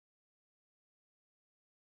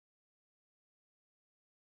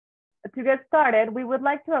To get started, we would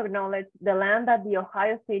like to acknowledge the land that the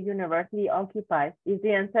Ohio State University occupies is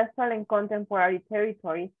the ancestral and contemporary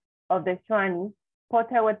territory of the Shawnee,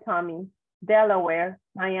 Potawatomi, Delaware,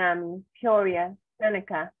 Miami, Peoria,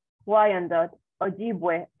 Seneca, Wyandot,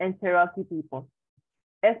 Ojibwe, and Cherokee peoples.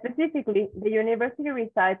 Specifically, the university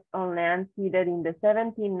resides on land ceded in the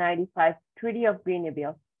 1795 Treaty of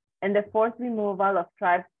Greenville and the forced removal of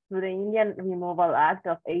tribes through the Indian Removal Act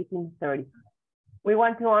of 1830. We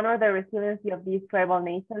want to honor the resiliency of these tribal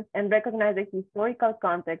nations and recognize the historical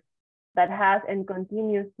context that has and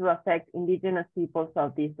continues to affect indigenous peoples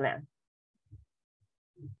of this land.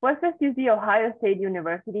 WestFest is the Ohio State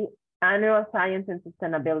University annual Science and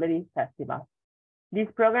Sustainability Festival.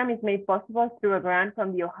 This program is made possible through a grant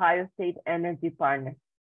from the Ohio State Energy Partners.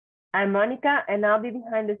 I'm Monica, and I'll be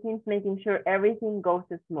behind the scenes making sure everything goes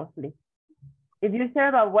smoothly. If you share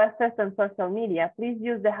about WestFest on social media, please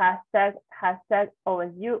use the hashtag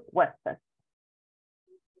OSUWestFest.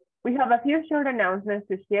 We have a few short announcements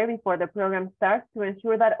to share before the program starts to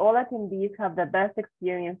ensure that all attendees have the best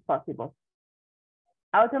experience possible.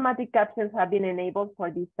 Automatic captions have been enabled for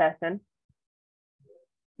this session.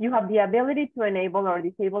 You have the ability to enable or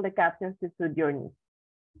disable the captions to suit your needs.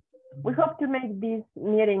 We hope to make this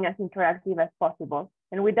meeting as interactive as possible,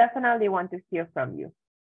 and we definitely want to hear from you.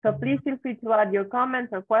 So please feel free to add your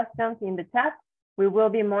comments or questions in the chat. We will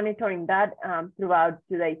be monitoring that throughout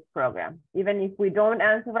today's program. Even if we don't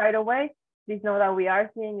answer right away, please know that we are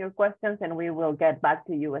seeing your questions and we will get back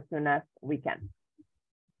to you as soon as we can.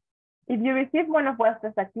 If you receive one of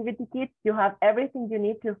WestFest activity kits, you have everything you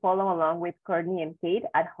need to follow along with Courtney and Kate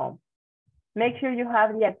at home. Make sure you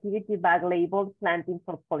have the activity bag labeled Planting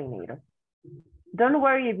for Pollinators. Don't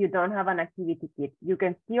worry if you don't have an activity kit. You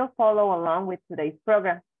can still follow along with today's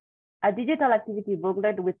program. A digital activity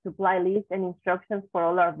booklet with supply lists and instructions for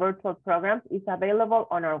all our virtual programs is available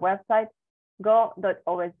on our website,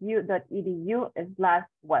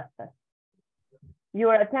 go.osu.edu/WestFest. You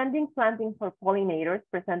are attending Planting for Pollinators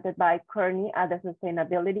presented by Courtney at the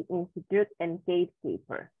Sustainability Institute and Kate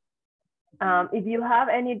Caper. If you have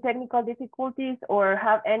any technical difficulties or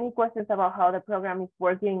have any questions about how the program is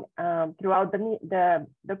working throughout the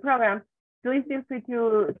program, please feel free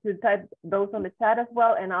to type those on the chat as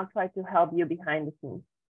well, and I'll try to help you behind the scenes.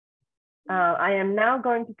 I am now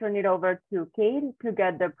going to turn it over to Kate to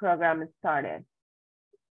get the program started.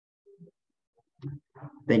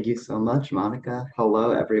 Thank you so much, Monica. Hello,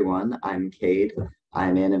 everyone. I'm Cade.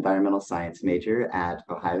 I'm an environmental science major at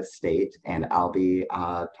Ohio State, and I'll be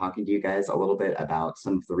talking to you guys a little bit about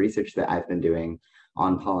some of the research that I've been doing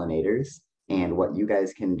on pollinators and what you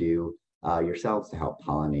guys can do yourselves to help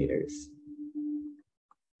pollinators.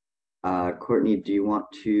 Courtney, do you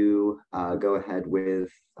want to go ahead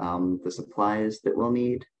with the supplies that we'll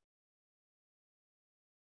need?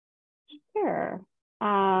 Sure.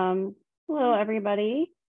 Hello,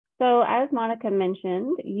 everybody. So as Monica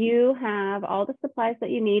mentioned, you have all the supplies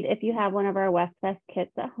that you need if you have one of our WestFest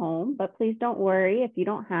kits at home, but please don't worry if you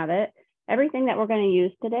don't have it. Everything that we're going to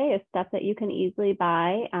use today is stuff that you can easily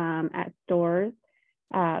buy at stores.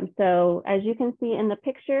 So as you can see in the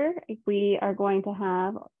picture, we are going to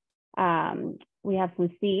have, we have some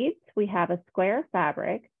seeds, we have a square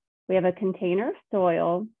fabric, we have a container of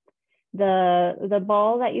soil. The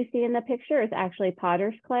ball that you see in the picture is actually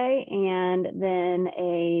potter's clay, and then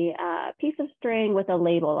a piece of string with a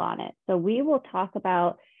label on it. So we will talk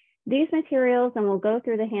about these materials and we'll go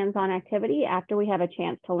through the hands-on activity after we have a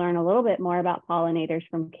chance to learn a little bit more about pollinators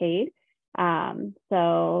from Cade.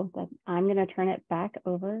 So I'm going to turn it back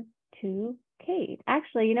over to Cade.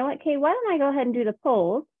 Actually, you know what, Cade, why don't I go ahead and do the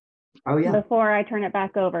polls before I turn it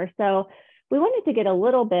back over? So we wanted to get a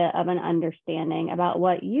little bit of an understanding about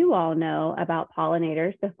what you all know about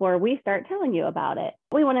pollinators before we start telling you about it.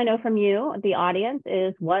 What we want to know from you, the audience,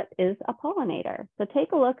 is what is a pollinator? So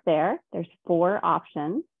take a look there. There's 4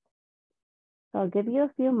 options. So I'll give you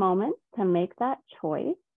a few moments to make that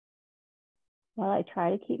choice while I try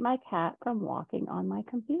to keep my cat from walking on my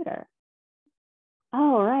computer.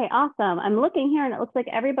 All right, awesome. I'm looking here and it looks like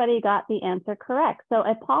everybody got the answer correct. So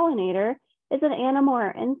a pollinator is an animal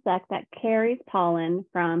or insect that carries pollen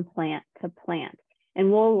from plant to plant.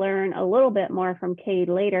 And we'll learn a little bit more from Cade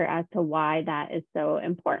later as to why that is so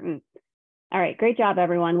important. All right, great job,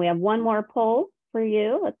 everyone. We have one more poll for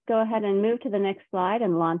you. Let's go ahead and move to the next slide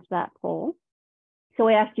and launch that poll. So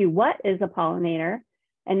we asked you, what is a pollinator?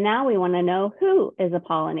 And now we want to know who is a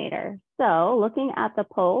pollinator. So looking at the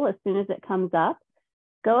poll, as soon as it comes up,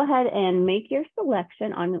 go ahead and make your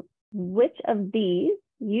selection on which of these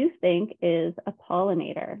you think is a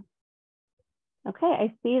pollinator. Okay,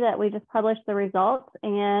 I see that we just published the results,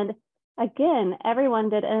 and Again, everyone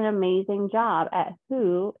did an amazing job at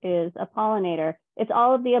who is a pollinator. It's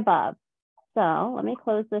all of the above. So let me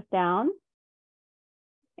close this down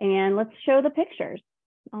and let's show the pictures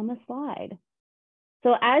on the slide.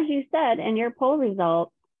 So as you said in your poll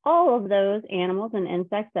results, all of those animals and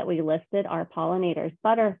insects that we listed are pollinators: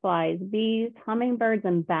 butterflies, bees, hummingbirds,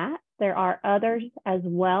 and bats. There are others as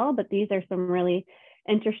well, but these are some really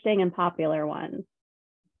interesting and popular ones.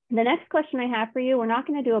 The next question I have for you, we're not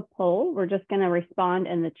going to do a poll. We're just going to respond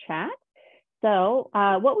in the chat. So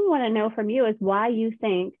what we want to know from you is why you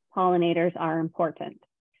think pollinators are important.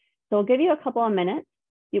 So we'll give you a couple of minutes.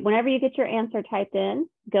 Whenever you get your answer typed in,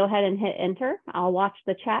 go ahead and hit enter. I'll watch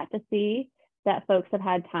the chat to see that folks have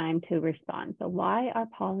had time to respond. So why are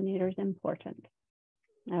pollinators important?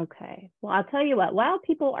 Okay, well, I'll tell you what, while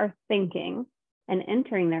people are thinking and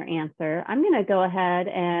entering their answer, I'm going to go ahead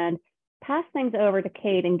and pass things over to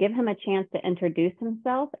Cade and give him a chance to introduce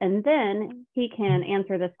himself, and then he can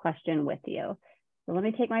answer this question with you. So let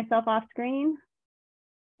me take myself off screen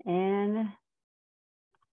and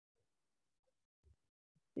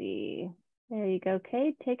see. There you go,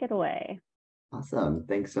 Cade, take it away. Awesome.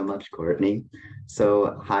 Thanks so much, Courtney.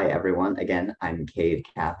 So hi, everyone. Again, I'm Cade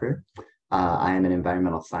Capper. I am an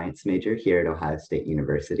environmental science major here at Ohio State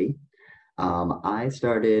University. I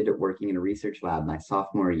started working in a research lab my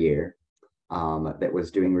sophomore year that was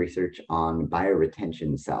doing research on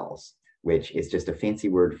bioretention cells, which is just a fancy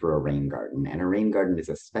word for a rain garden. And a rain garden is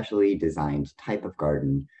a specially designed type of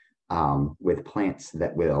garden with plants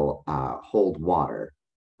that will hold water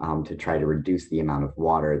to try to reduce the amount of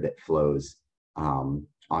water that flows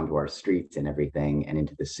onto our streets and everything and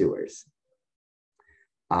into the sewers.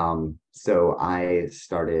 So I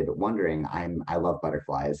started wondering, I love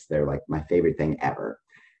butterflies. They're like my favorite thing ever.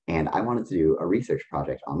 And I wanted to do a research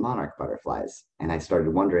project on monarch butterflies. And I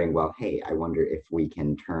started wondering, well, hey, I wonder if we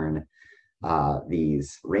can turn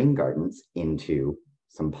these rain gardens into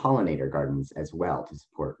some pollinator gardens as well to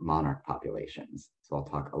support monarch populations. So I'll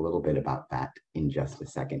talk a little bit about that in just a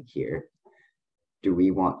second here. Do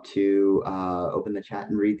we want to open the chat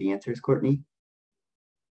and read the answers, Courtney?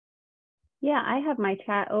 Yeah, I have my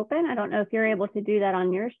chat open. I don't know if you're able to do that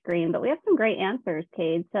on your screen, but we have some great answers,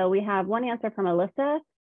 Cade. So we have one answer from Alyssa,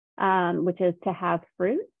 which is to have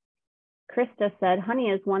fruit. Krista said honey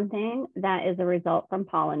is one thing that is a result from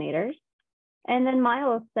pollinators. And then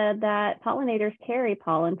Miles said that pollinators carry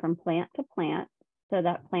pollen from plant to plant so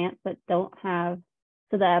that plants that don't have,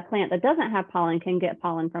 so that a plant that doesn't have pollen can get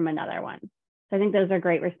pollen from another one. So I think those are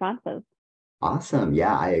great responses. Awesome.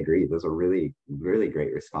 Yeah, I agree. Those are really, really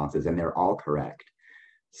great responses, and they're all correct.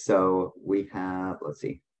 So we have, let's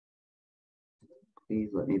see. Please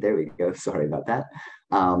let me, there we go. Sorry about that.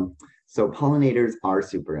 So pollinators are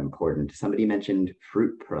super important. Somebody mentioned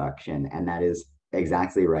fruit production, and that is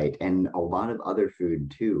exactly right. And a lot of other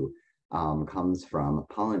food too comes from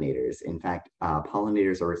pollinators. In fact,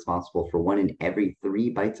 pollinators are responsible for 1 in every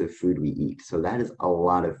 3 bites of food we eat. So that is a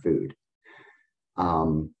lot of food.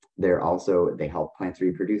 They help plants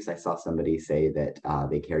reproduce. I saw somebody say that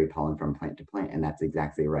they carry pollen from plant to plant, and that's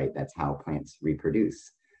exactly right. That's how plants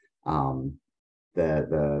reproduce.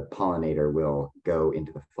 The pollinator will go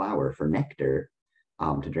into the flower for nectar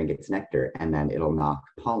to drink its nectar, and then it'll knock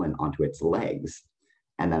pollen onto its legs.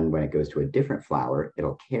 And then when it goes to a different flower,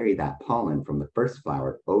 it'll carry that pollen from the first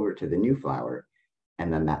flower over to the new flower,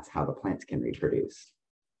 and then that's how the plants can reproduce.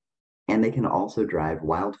 And they can also drive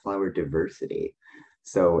wildflower diversity.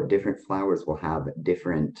 So different flowers will have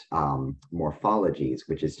different morphologies,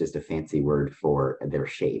 which is just a fancy word for their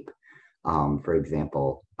shape. For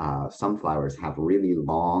example, some flowers have really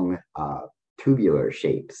long tubular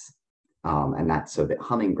shapes, and that's so that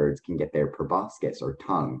hummingbirds can get their proboscis or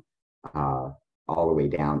tongue all the way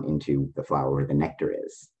down into the flower where the nectar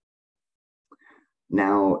is.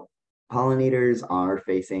 Now, pollinators are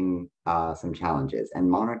facing some challenges, and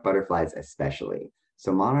monarch butterflies especially.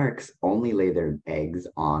 So monarchs only lay their eggs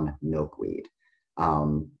on milkweed.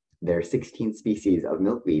 There are 16 species of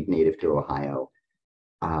milkweed native to Ohio,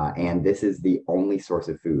 and this is the only source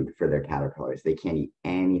of food for their caterpillars. They can't eat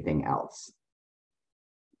anything else.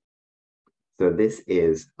 So this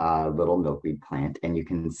is a little milkweed plant, and you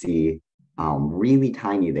can see really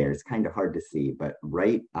tiny there. It's kind of hard to see, but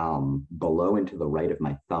right below and to the right of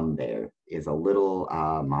my thumb there is a little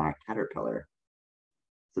monarch caterpillar.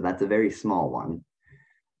 So that's a very small one.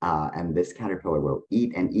 And this caterpillar will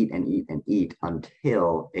eat and eat and eat and eat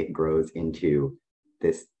until it grows into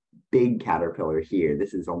this big caterpillar here.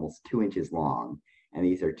 This is almost 2 inches long. And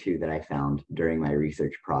these are 2 that I found during my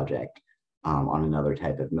research project on another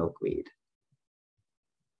type of milkweed.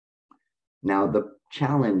 Now, the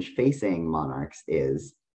challenge facing monarchs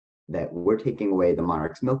is that we're taking away the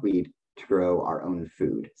monarch's milkweed to grow our own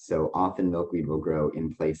food. So often milkweed will grow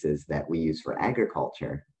in places that we use for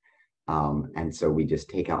agriculture. And so we just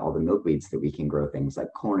take out all the milkweeds so that we can grow things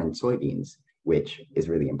like corn and soybeans, which is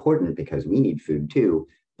really important because we need food too,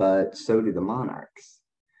 but so do the monarchs.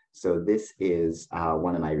 So this is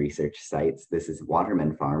one of my research sites. This is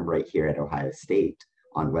Waterman Farm right here at Ohio State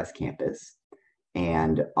on West Campus.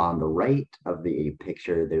 And on the right of the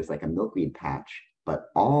picture, there's like a milkweed patch, but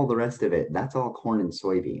all the rest of it, that's all corn and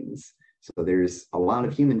soybeans. So there's a lot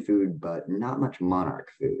of human food, but not much monarch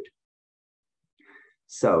food.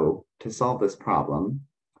 So to solve this problem,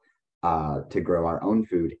 to grow our own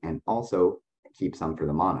food and also keep some for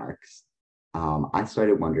the monarchs, I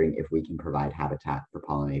started wondering if we can provide habitat for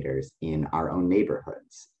pollinators in our own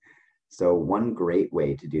neighborhoods. So one great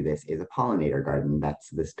way to do this is a pollinator garden. That's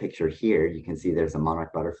this picture here. You can see there's a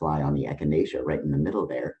monarch butterfly on the echinacea right in the middle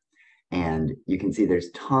there. And you can see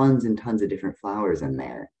there's tons and tons of different flowers in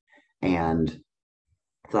there. And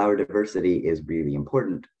flower diversity is really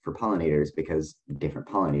important for pollinators because different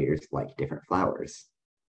pollinators like different flowers.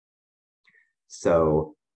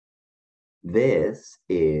 So this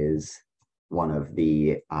is one of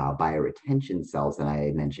the bioretention cells that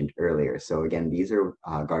I mentioned earlier. So again, these are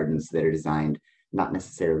gardens that are designed not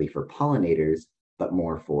necessarily for pollinators, but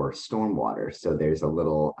more for stormwater. So there's a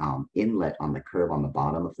little inlet on the curve on the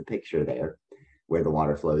bottom of the picture there where the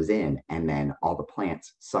water flows in, and then all the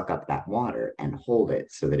plants suck up that water and hold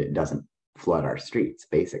it so that it doesn't flood our streets,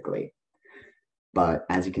 basically. But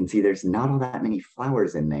as you can see, there's not all that many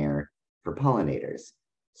flowers in there for pollinators.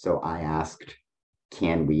 So I asked,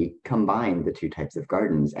 can we combine the two types of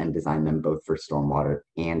gardens and design them both for stormwater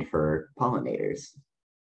and for pollinators?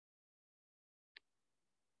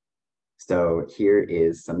 So here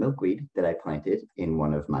is some milkweed that I planted in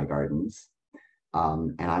one of my gardens.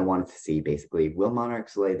 And I wanted to see basically, will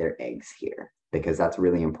monarchs lay their eggs here? Because that's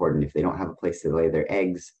really important. If they don't have a place to lay their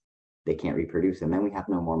eggs, they can't reproduce, and then we have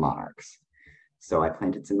no more monarchs. So I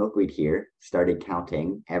planted some milkweed here, started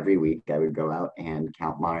counting. Every week I would go out and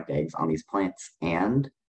count monarch eggs on these plants. And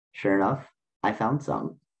sure enough, I found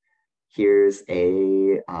some. Here's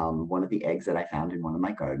one of the eggs that I found in one of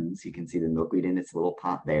my gardens. You can see the milkweed in its little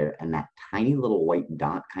pot there, and that tiny little white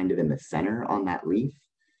dot kind of in the center on that leaf,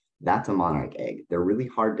 that's a monarch egg. They're really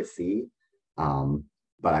hard to see,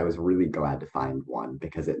 but I was really glad to find one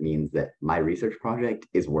because it means that my research project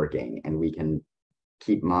is working and we can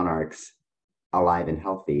keep monarchs alive and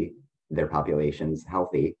healthy, their populations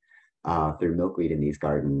healthy through milkweed in these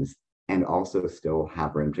gardens, and also still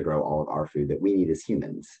have room to grow all of our food that we need as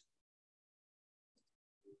humans.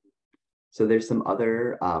 So there's some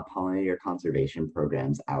other pollinator conservation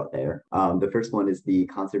programs out there. The first one is the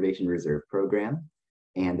Conservation Reserve Program.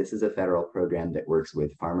 And this is a federal program that works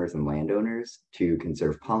with farmers and landowners to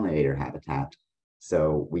conserve pollinator habitat.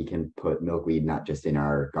 So we can put milkweed not just in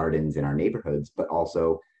our gardens, in our neighborhoods, but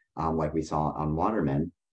also like we saw on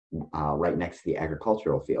Waterman, right next to the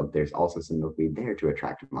agricultural field. There's also some milkweed there to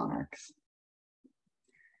attract monarchs.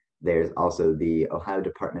 There's also the Ohio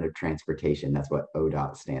Department of Transportation, that's what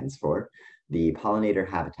ODOT stands for, the Pollinator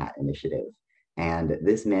Habitat Initiative. And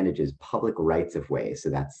this manages public rights of way. So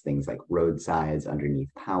that's things like roadsides, underneath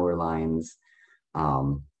power lines,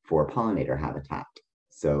 for pollinator habitat.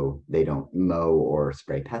 So they don't mow or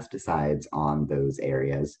spray pesticides on those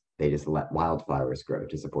areas. They just let wildflowers grow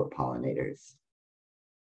to support pollinators.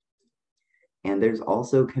 And there's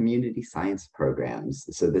also community science programs.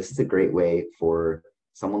 So this is a great way for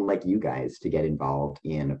someone like you guys to get involved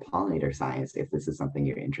in pollinator science if this is something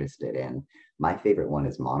you're interested in. My favorite one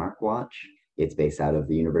is Monarch Watch. It's based out of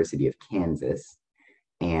the University of Kansas,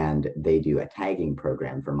 and they do a tagging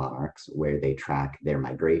program for monarchs where they track their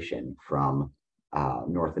migration from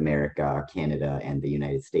North America, Canada, and the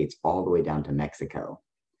United States all the way down to Mexico.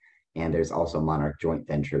 And there's also Monarch Joint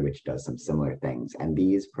Venture, which does some similar things. And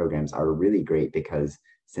these programs are really great because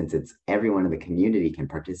since it's everyone in the community can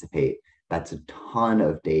participate, that's a ton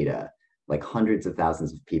of data. Like hundreds of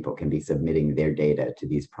thousands of people can be submitting their data to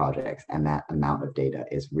these projects. And that amount of data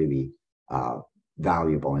is really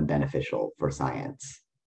valuable and beneficial for science.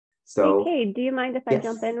 So, hey, Kate, do you mind if I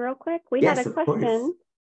jump in real quick? We had a question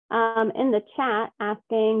in the chat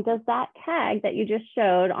asking, does that tag that you just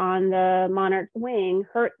showed on the monarch's wing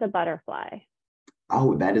hurt the butterfly?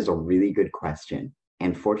 Oh, that is a really good question.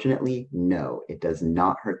 And fortunately, no, it does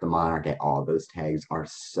not hurt the monarch at all. Those tags are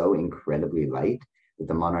so incredibly light that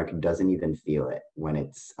the monarch doesn't even feel it when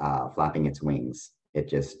it's flapping its wings. It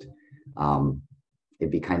just,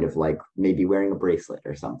 it'd be kind of like maybe wearing a bracelet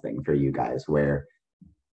or something for you guys where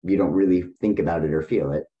you don't really think about it or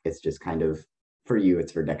feel it. It's just kind of for you,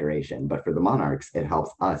 it's for decoration, but for the monarchs, it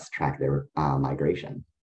helps us track their migration.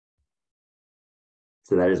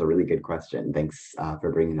 So that is a really good question. Thanks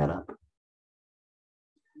for bringing that up.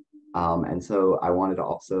 And so I wanted to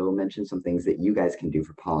also mention some things that you guys can do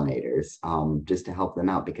for pollinators, just to help them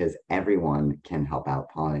out, because everyone can help out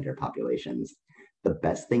pollinator populations. The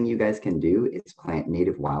best thing you guys can do is plant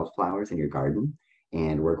native wildflowers in your garden.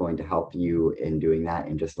 And we're going to help you in doing that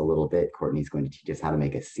in just a little bit. Courtney's going to teach us how to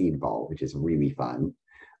make a seed ball, which is really fun.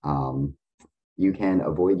 You can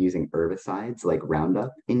avoid using herbicides like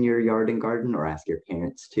Roundup in your yard and garden, or ask your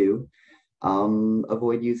parents to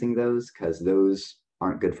avoid using those, because those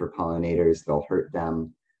aren't good for pollinators. They'll hurt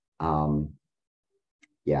them.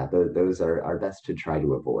 Yeah, those are best to try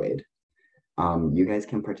to avoid. You guys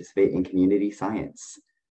can participate in community science.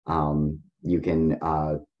 You can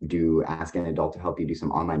ask an adult to help you do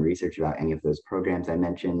some online research about any of those programs I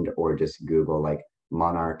mentioned, or just Google like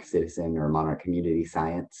Monarch Citizen or Monarch Community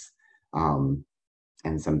Science,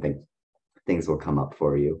 and some things will come up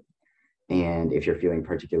for you. And if you're feeling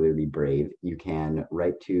particularly brave, you can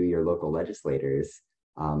write to your local legislators,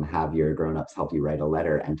 have your grown-ups help you write a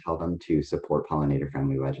letter and tell them to support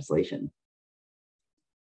pollinator-friendly legislation.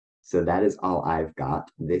 So that is all I've got.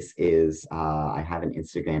 This is, I have an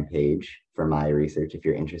Instagram page for my research. If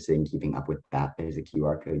you're interested in keeping up with that, there's a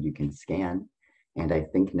QR code you can scan. And I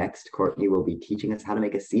think next, Courtney will be teaching us how to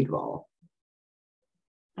make a seed ball.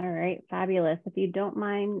 All right, fabulous. If you don't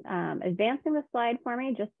mind advancing the slide for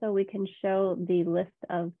me, just so we can show the list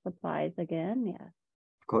of supplies again. Yes.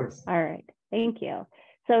 Of course. All right, thank you.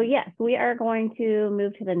 So yes, we are going to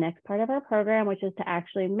move to the next part of our program, which is to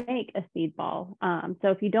actually make a seed ball. So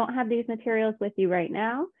if you don't have these materials with you right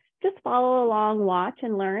now, just follow along, watch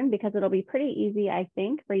and learn, because it'll be pretty easy, I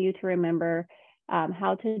think, for you to remember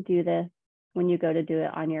how to do this when you go to do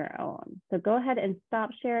it on your own. So go ahead and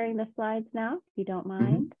stop sharing the slides now, if you don't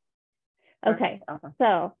mind. Okay,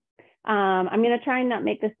 so I'm going to try and not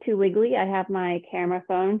make this too wiggly. I have my camera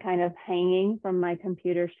phone kind of hanging from my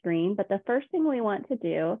computer screen, but the first thing we want to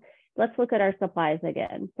do, let's look at our supplies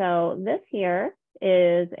again. So this here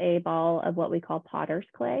is a ball of what we call potter's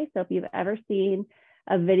clay. So if you've ever seen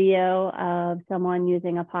a video of someone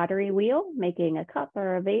using a pottery wheel, making a cup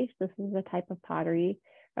or a vase, this is the type of pottery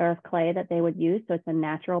or clay that they would use. So it's a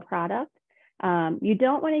natural product. You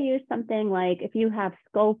don't want to use something like, if you have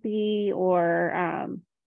Sculpey or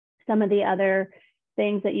some of the other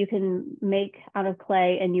things that you can make out of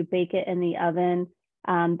clay and you bake it in the oven,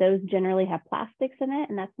 those generally have plastics in it,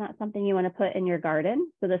 and that's not something you want to put in your garden.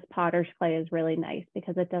 So this potter's clay is really nice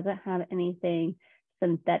because it doesn't have anything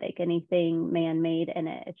synthetic, anything man-made in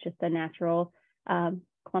it. It's just a natural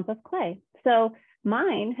clump of clay. So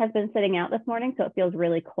mine has been sitting out this morning, so it feels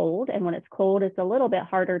really cold. And when it's cold, it's a little bit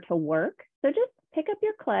harder to work. So just pick up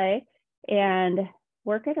your clay and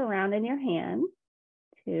work it around in your hand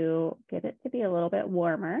to get it to be a little bit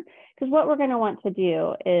warmer. Because what we're going to want to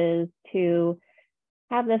do is to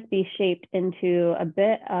have this be shaped into a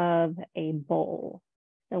bit of a bowl.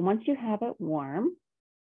 So once you have it warm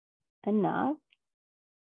enough,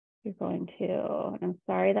 you're going to, I'm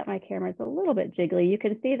sorry that my camera is a little bit jiggly. You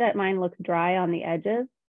can see that mine looks dry on the edges.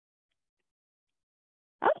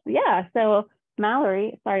 Oh, yeah. So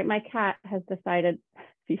Mallory, sorry, my cat has decided, if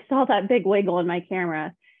you saw that big wiggle in my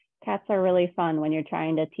camera, cats are really fun when you're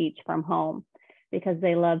trying to teach from home because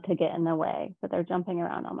they love to get in the way. So they're jumping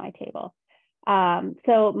around on my table.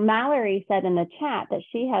 So Mallory said in the chat that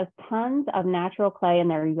she has tons of natural clay in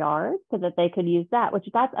their yard so that they could use that, which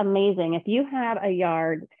that's amazing. If you have a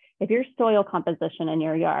yard, if your soil composition in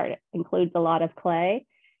your yard includes a lot of clay,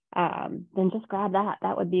 then just grab that.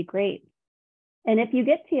 That would be great. And if you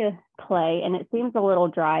get to clay and it seems a little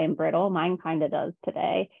dry and brittle, mine kind of does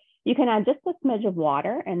today, you can add just a smidge of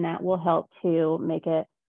water and that will help to make it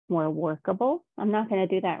more workable. I'm not going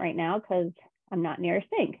to do that right now because I'm not near a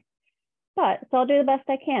sink. So I'll do the best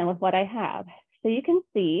I can with what I have. So you can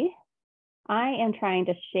see I am trying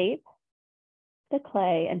to shape the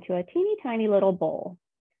clay into a teeny tiny little bowl.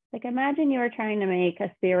 Like imagine you were trying to make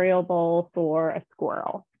a cereal bowl for a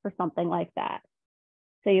squirrel or something like that.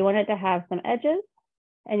 So you want it to have some edges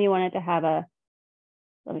and you want it to have a,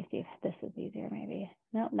 let me see if this is easier maybe.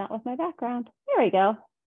 No, not with my background. There we go.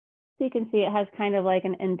 So you can see it has kind of like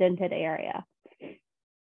an indented area.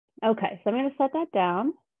 Okay, so I'm going to set that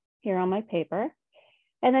down here on my paper.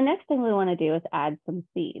 And the next thing we want to do is add some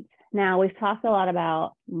seeds. Now we've talked a lot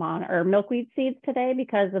about milkweed seeds today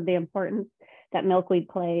because of the importance that milkweed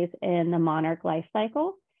plays in the monarch life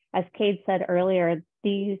cycle. As Cade said earlier,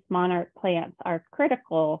 these monarch plants are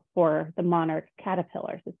critical for the monarch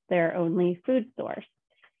caterpillars. It's their only food source.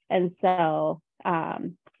 And so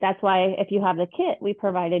That's why if you have the kit, we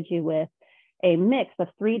provided you with a mix of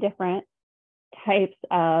 3 different types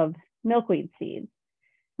of milkweed seeds.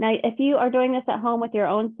 Now, if you are doing this at home with your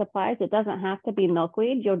own supplies, it doesn't have to be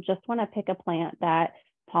milkweed. You'll just want to pick a plant that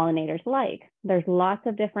pollinators like. There's lots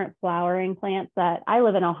of different flowering plants that I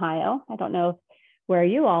live in Ohio. I don't know where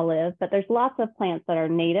you all live, but there's lots of plants that are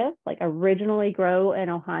native, like originally grow in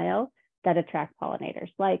Ohio, that attract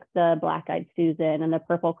pollinators, like the black-eyed Susan and the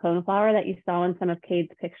purple coneflower that you saw in some of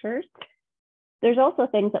Cade's pictures. There's also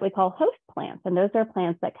things that we call host plants, and those are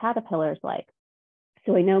plants that caterpillars like.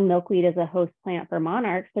 So we know milkweed is a host plant for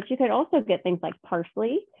monarchs, but you could also get things like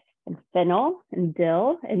parsley and fennel and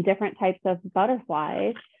dill, and different types of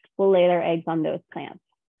butterflies will lay their eggs on those plants.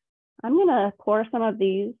 I'm gonna pour some of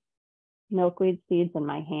these milkweed seeds in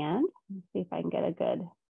my hand. Let's see if I can get a good.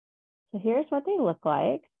 So here's what they look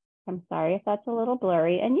like. I'm sorry if that's a little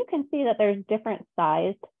blurry. And you can see that there's different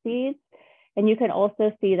sized seeds. And you can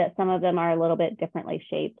also see that some of them are a little bit differently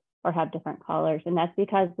shaped or have different colors. And that's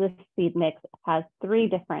because this seed mix has 3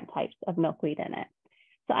 different types of milkweed in it.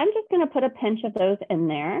 So I'm just going to put a pinch of those in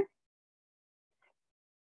there.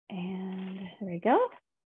 And there we go.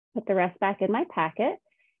 Put the rest back in my packet.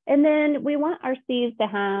 And then we want our seeds to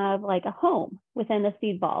have like a home within the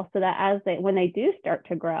seed ball, so that when they do start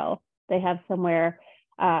to grow, they have somewhere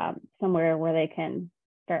where they can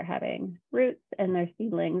start having roots and their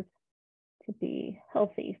seedlings to be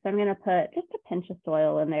healthy. So I'm going to put just a pinch of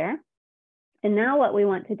soil in there. And now what we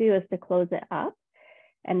want to do is to close it up.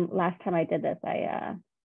 And last time I did this, I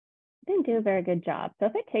didn't do a very good job. So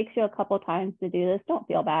if it takes you a couple times to do this, don't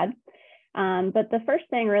feel bad. But the first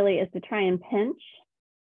thing really is to try and pinch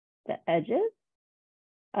the edges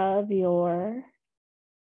of your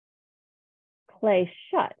clay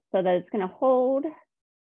shut so that it's going to hold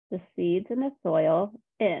the seeds in the soil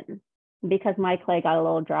in. Because my clay got a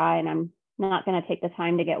little dry and I'm not going to take the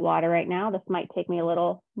time to get water right now, this might take me a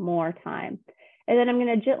little more time. And then I'm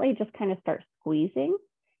going to gently just kind of start squeezing,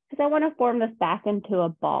 because I want to form this back into a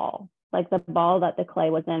ball, like the ball that the clay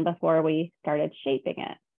was in before we started shaping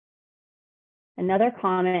it. Another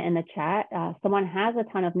comment in the chat, someone has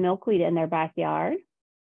a ton of milkweed in their backyard,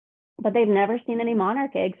 but they've never seen any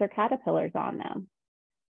monarch eggs or caterpillars on them.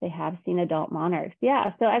 They have seen adult monarchs.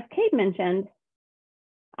 Yeah, so as Kate mentioned,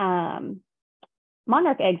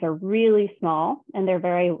 monarch eggs are really small and they're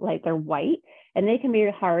they're white, and they can be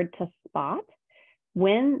hard to spot.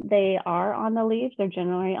 When they are on the leaves, they're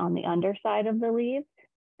generally on the underside of the leaves.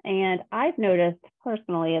 And I've noticed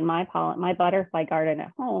personally in my butterfly garden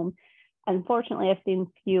at home, unfortunately, I've seen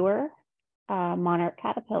fewer monarch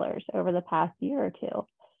caterpillars over the past year or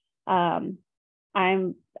 2.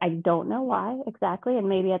 I don't know why exactly, and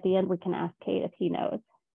maybe at the end we can ask Kate if he knows.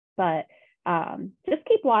 But just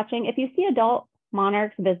keep watching. If you see adult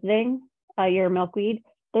monarchs visiting your milkweed,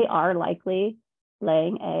 they are likely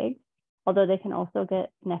laying eggs, although they can also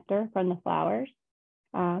get nectar from the flowers.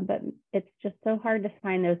 But it's just so hard to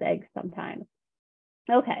find those eggs sometimes.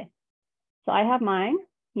 Okay, so I have mine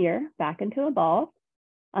here back into a ball.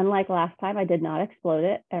 Unlike last time, I did not explode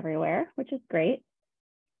it everywhere, which is great.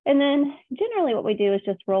 And then generally what we do is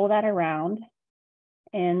just roll that around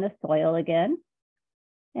in the soil again.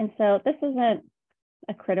 And so this isn't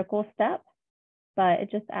a critical step, but it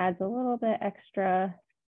just adds a little bit extra,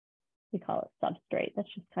 we call it substrate.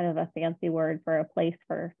 That's just kind of a fancy word for a place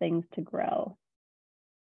for things to grow.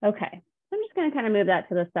 Okay, I'm just going to kind of move that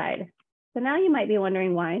to the side. So now you might be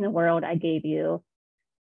wondering why in the world I gave you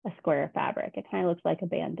a square of fabric. It kind of looks like a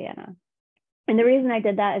bandana. And the reason I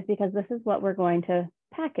did that is because this is what we're going to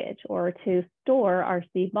package or to store our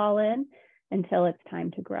seed ball in until it's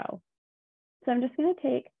time to grow. So I'm just going to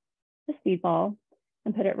take the seed ball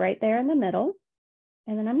and put it right there in the middle.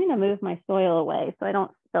 And then I'm going to move my soil away so I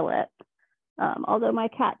don't spill it. Although my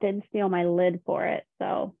cat did steal my lid for it,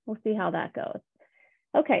 so we'll see how that goes.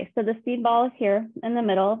 Okay, so the seed ball is here in the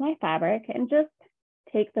middle of my fabric, and just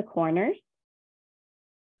take the corners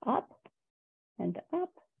up and up.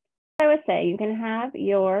 I would say you can have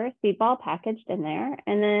your seed ball packaged in there,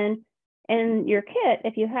 and then in your kit,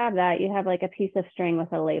 if you have that, you have like a piece of string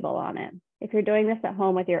with a label on it. If you're doing this at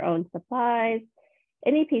home with your own supplies,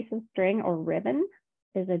 any piece of string or ribbon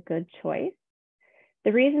is a good choice.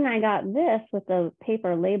 The reason I got this with the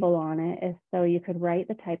paper label on it is so you could write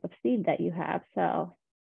the type of seed that you have. So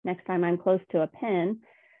next time I'm close to a pin,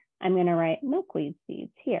 I'm going to write milkweed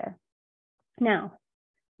seeds here. Now,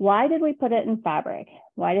 why did we put it in fabric?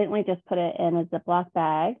 Why didn't we just put it in a Ziploc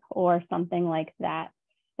bag or something like that?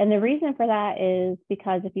 And the reason for that is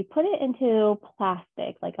because if you put it into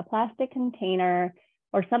plastic, like a plastic container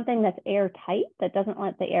or something that's airtight, that doesn't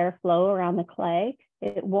let the air flow around the clay,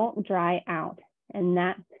 it won't dry out and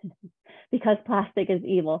that because plastic is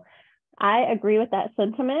evil. I agree with that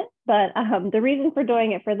sentiment, but the reason for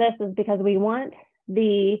doing it for this is because we want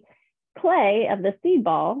the clay of the seed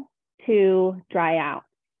ball to dry out.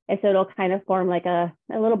 And so it'll kind of form like a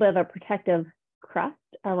little bit of a protective crust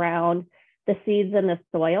around the seeds in the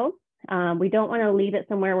soil. We don't want to leave it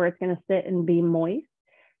somewhere where it's going to sit and be moist,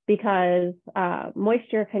 because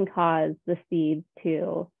moisture can cause the seeds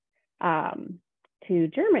to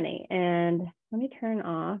germinate. And let me turn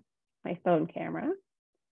off my phone camera.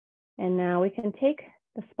 And now we can take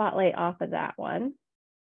the spotlight off of that one.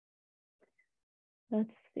 Let's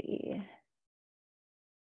see.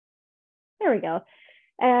 There we go.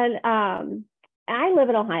 And I live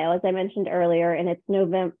in Ohio, as I mentioned earlier, and it's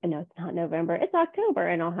November. No, it's not November. It's October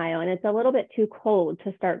in Ohio, and it's a little bit too cold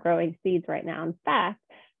to start growing seeds right now. In fact,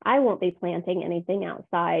 I won't be planting anything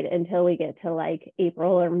outside until we get to like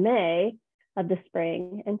April or May of the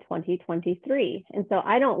spring in 2023. And so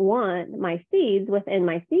I don't want my seeds within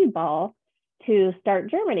my seed ball to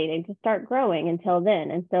start germinating, to start growing until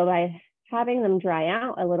then. And so by having them dry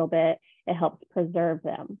out a little bit, it helps preserve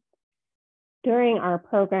them. During our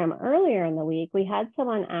program earlier in the week, we had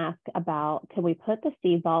someone ask about, can we put the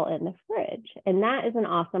seed ball in the fridge? And that is an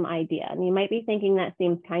awesome idea. And you might be thinking that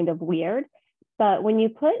seems kind of weird, but when you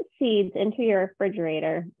put seeds into your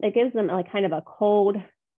refrigerator, it gives them like kind of a cold,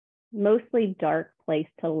 mostly dark place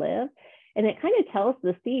to live. And it kind of tells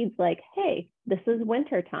the seeds like, hey, this is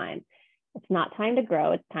winter time. It's not time to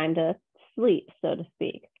grow, it's time to sleep, so to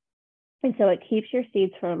speak. And so it keeps your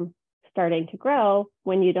seeds from starting to grow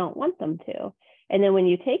when you don't want them to. And then when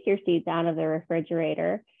you take your seeds out of the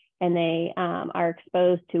refrigerator and they are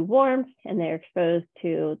exposed to warmth and they're exposed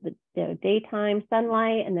to the daytime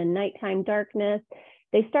sunlight and the nighttime darkness,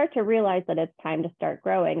 they start to realize that it's time to start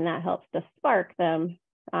growing. And that helps to spark them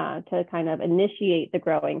to kind of initiate the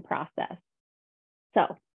growing process.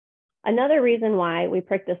 So another reason why we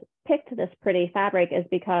picked this pretty fabric is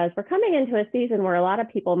because we're coming into a season where a lot of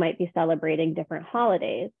people might be celebrating different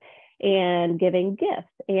holidays and giving gifts,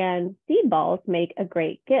 and seed balls make a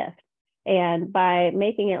great gift. And by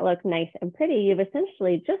making it look nice and pretty, you've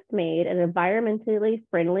essentially just made an environmentally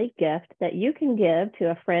friendly gift that you can give to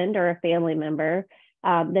a friend or a family member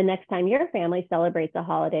the next time your family celebrates a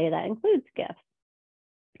holiday that includes gifts.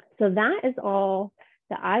 So that is all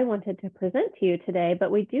that I wanted to present to you today, but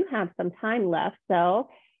we do have some time left. So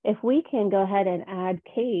if we can go ahead and add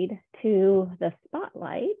Cade to the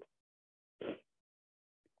spotlight.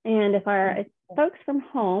 And if our folks from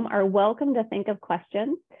home are welcome to think of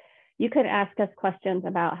questions, you could ask us questions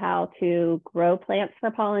about how to grow plants for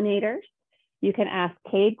pollinators. You can ask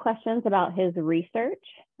Cade questions about his research,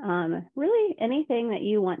 really anything that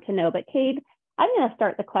you want to know. But Cade, I'm going to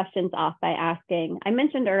start the questions off by asking, I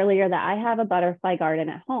mentioned earlier that I have a butterfly garden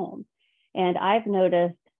at home, and I've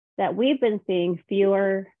noticed that we've been seeing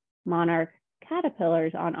fewer monarch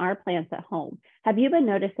caterpillars on our plants at home. Have you been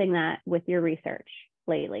noticing that with your research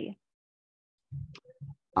lately?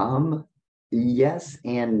 Yes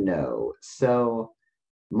and no. So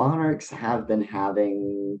monarchs have been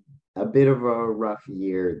having a bit of a rough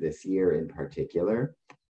year this year in particular.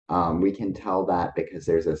 We can tell that because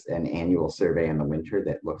there's an annual survey in the winter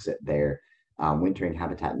that looks at their wintering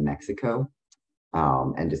habitat in Mexico,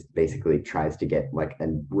 and just basically tries to get like a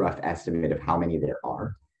rough estimate of how many there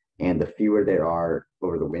are. And the fewer there are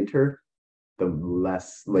over the winter,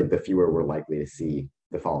 the fewer we're likely to see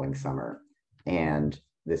the following summer. And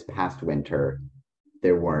this past winter,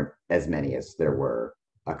 there weren't as many as there were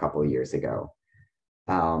a couple of years ago.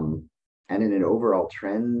 And in an overall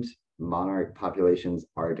trend, monarch populations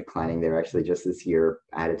are declining. They're actually just this year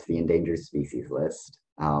added to the endangered species list,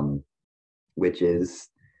 which is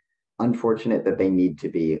unfortunate that they need to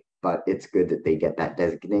be, but it's good that they get that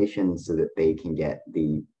designation so that they can get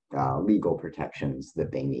the legal protections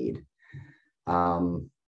that they need.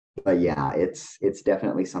 But yeah, it's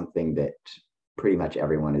definitely something that pretty much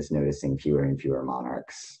everyone is noticing, fewer and fewer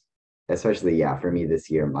monarchs. Especially, yeah, for me this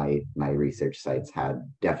year, my research sites had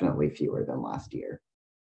definitely fewer than last year.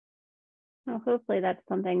 Well, hopefully that's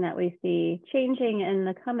something that we see changing in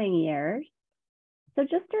the coming years. So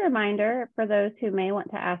just a reminder for those who may want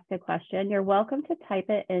to ask a question, you're welcome to type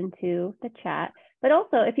it into the chat. But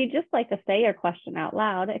also, if you'd just like to say your question out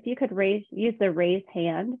loud, if you could use the raise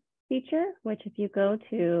hand feature, which if you go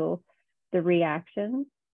to the reactions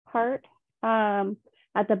part,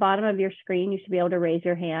 at the bottom of your screen, you should be able to raise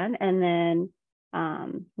your hand, and then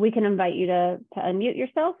we can invite you to unmute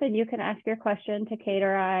yourself and you can ask your question to Cade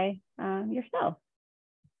or I yourself.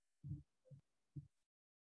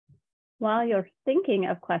 While you're thinking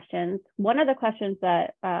of questions, one of the questions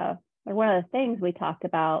that one of the things we talked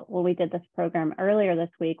about when we did this program earlier this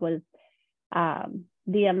week was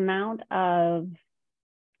the amount of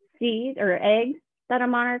seeds or eggs that a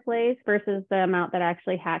monarch lays versus the amount that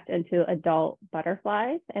actually hatch into adult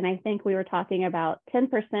butterflies. And I think we were talking about 10%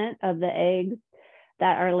 of the eggs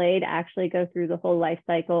that are laid actually go through the whole life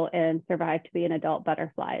cycle and survive to be an adult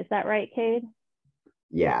butterfly. Is that right, Cade?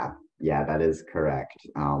 Yeah, that is correct.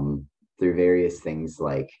 Through various things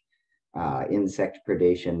like insect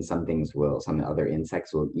predation, some other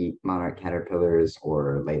insects will eat monarch caterpillars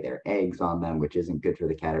or lay their eggs on them, which isn't good for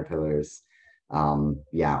the caterpillars.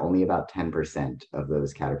 Only about 10% of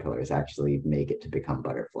those caterpillars actually make it to become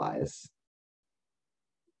butterflies.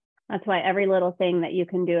 That's why every little thing that you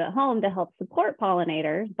can do at home to help support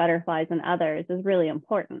pollinators, butterflies, and others is really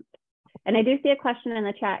important. And I do see a question in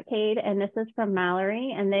the chat, Cade, and this is from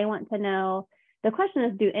Mallory, and they want to know, the question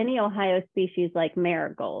is, do any Ohio species like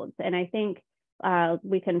marigolds? And I think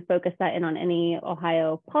we can focus that in on any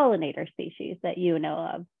Ohio pollinator species that you know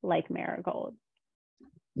of, like marigolds.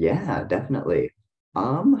 Yeah, definitely.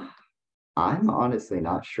 I'm honestly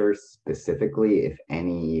not sure specifically if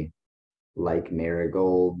any like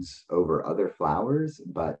marigolds over other flowers,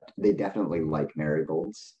 but they definitely like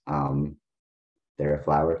marigolds. They're a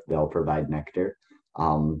flower, they'll provide nectar.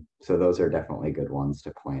 So those are definitely good ones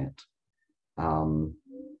to plant.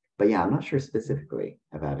 But yeah, I'm not sure specifically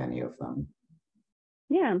about any of them.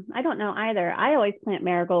 Yeah, I don't know either. I always plant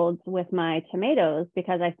marigolds with my tomatoes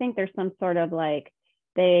because I think there's some sort of like,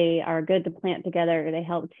 they are good to plant together. They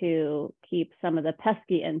help to keep some of the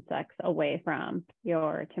pesky insects away from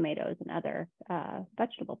your tomatoes and other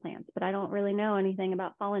vegetable plants, but I don't really know anything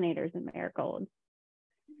about pollinators and marigolds.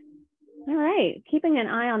 All right, keeping an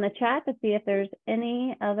eye on the chat to see if there's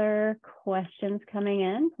any other questions coming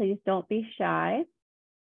in. Please don't be shy.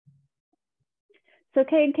 So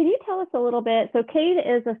Cade, can you tell us a little bit? So Cade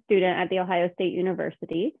is a student at The Ohio State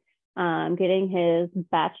University, getting his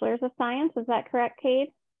Bachelor's of Science. Is that correct, Cade?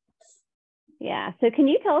 Yeah, so can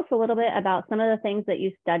you tell us a little bit about some of the things that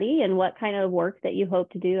you study and what kind of work that you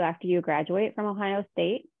hope to do after you graduate from Ohio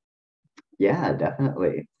State? Yeah,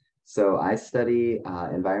 definitely. So I study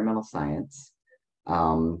environmental science,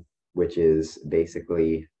 which is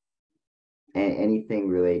basically anything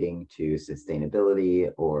relating to sustainability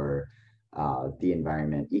or the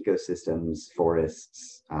environment, ecosystems,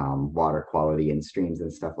 forests, water quality in streams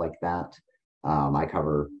and stuff like that. I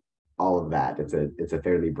cover all of that. It's a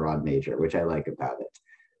fairly broad major, which I like about it.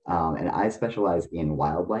 And I specialize in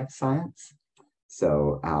wildlife science.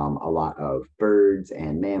 So a lot of birds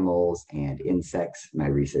and mammals and insects. My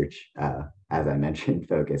research, as I mentioned,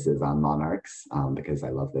 focuses on monarchs because I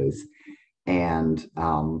love those. And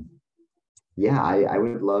I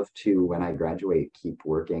would love to, when I graduate, keep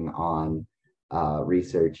working on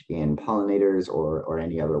research in pollinators or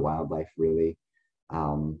any other wildlife, really.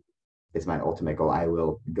 Is my ultimate goal. I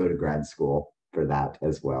will go to grad school for that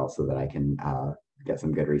as well so that I can get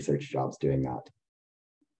some good research jobs doing that.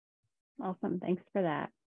 Awesome, thanks for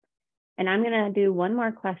that. And I'm gonna do one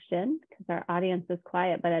more question because our audience is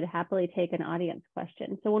quiet, but I'd happily take an audience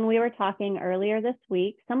question. So when we were talking earlier this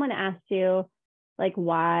week, someone asked you, like,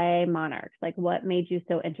 why monarchs? Like, what made you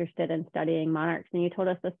so interested in studying monarchs? And you told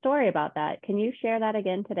us a story about that. Can you share that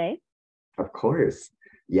again today? Of course.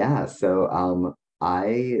 Yeah, so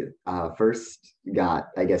I first got,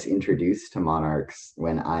 I guess, introduced to monarchs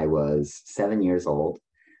when I was 7 years old,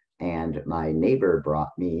 and my neighbor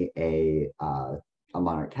brought me a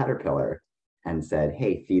monarch caterpillar and said,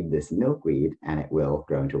 "Hey, feed this milkweed and it will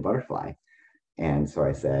grow into a butterfly." And so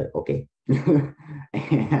I said, "Okay."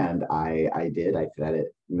 And I did. I fed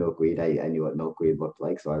it milkweed. I knew what milkweed looked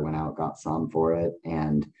like, so I went out, got some for it,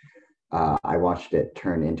 and I watched it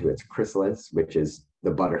turn into its chrysalis, which is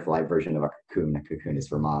the butterfly version of a cocoon. A cocoon is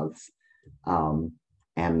for moths.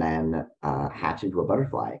 And then hatch into a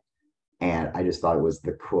butterfly. And I just thought it was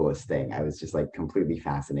the coolest thing. I was just like completely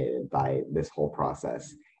fascinated by this whole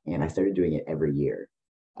process. And I started doing it every year,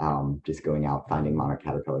 just going out, finding monarch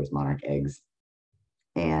caterpillars, monarch eggs.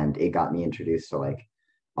 And it got me introduced to like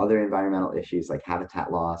other environmental issues like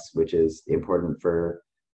habitat loss, which is important for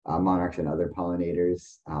monarchs and other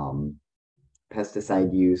pollinators.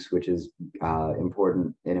 Pesticide use, which is an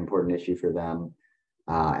important issue for them.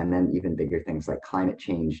 And then even bigger things like climate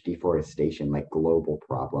change, deforestation, like global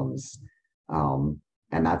problems. And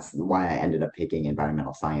that's why I ended up picking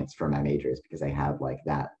environmental science for my majors, because I have like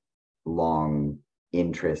that long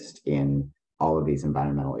interest in all of these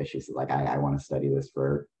environmental issues. Like I want to study this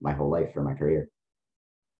for my whole life, for my career.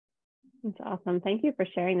 That's awesome. Thank you for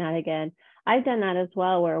sharing that again. I've done that as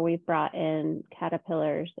well, where we've brought in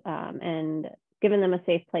caterpillars and given them a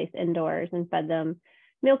safe place indoors and fed them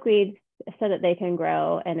milkweed so that they can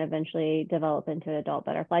grow and eventually develop into adult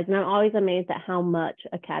butterflies. And I'm always amazed at how much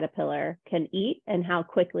a caterpillar can eat and how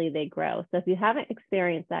quickly they grow. So if you haven't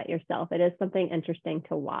experienced that yourself, it is something interesting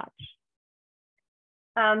to watch.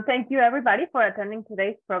 Thank you everybody for attending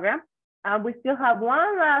today's program. We still have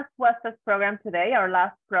one last WestFest program today. Our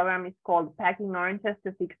last program is called Packing Oranges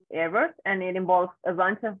to Fix Errors, and it involves a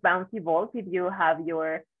bunch of bouncy balls if you have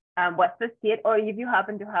your WestFest kit or if you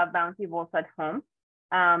happen to have bouncy balls at home.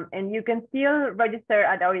 And you can still register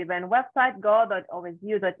at our event website,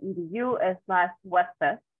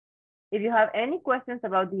 go.osu.edu/WestFest. If you have any questions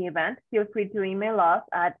about the event, feel free to email us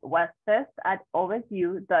at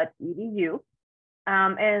westfest@osu.edu.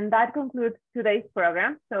 And that concludes today's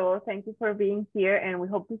program. So thank you for being here, and we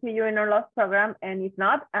hope to see you in our last program. And if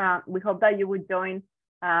not, we hope that you would join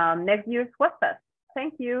next year's WestFest.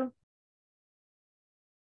 Thank you.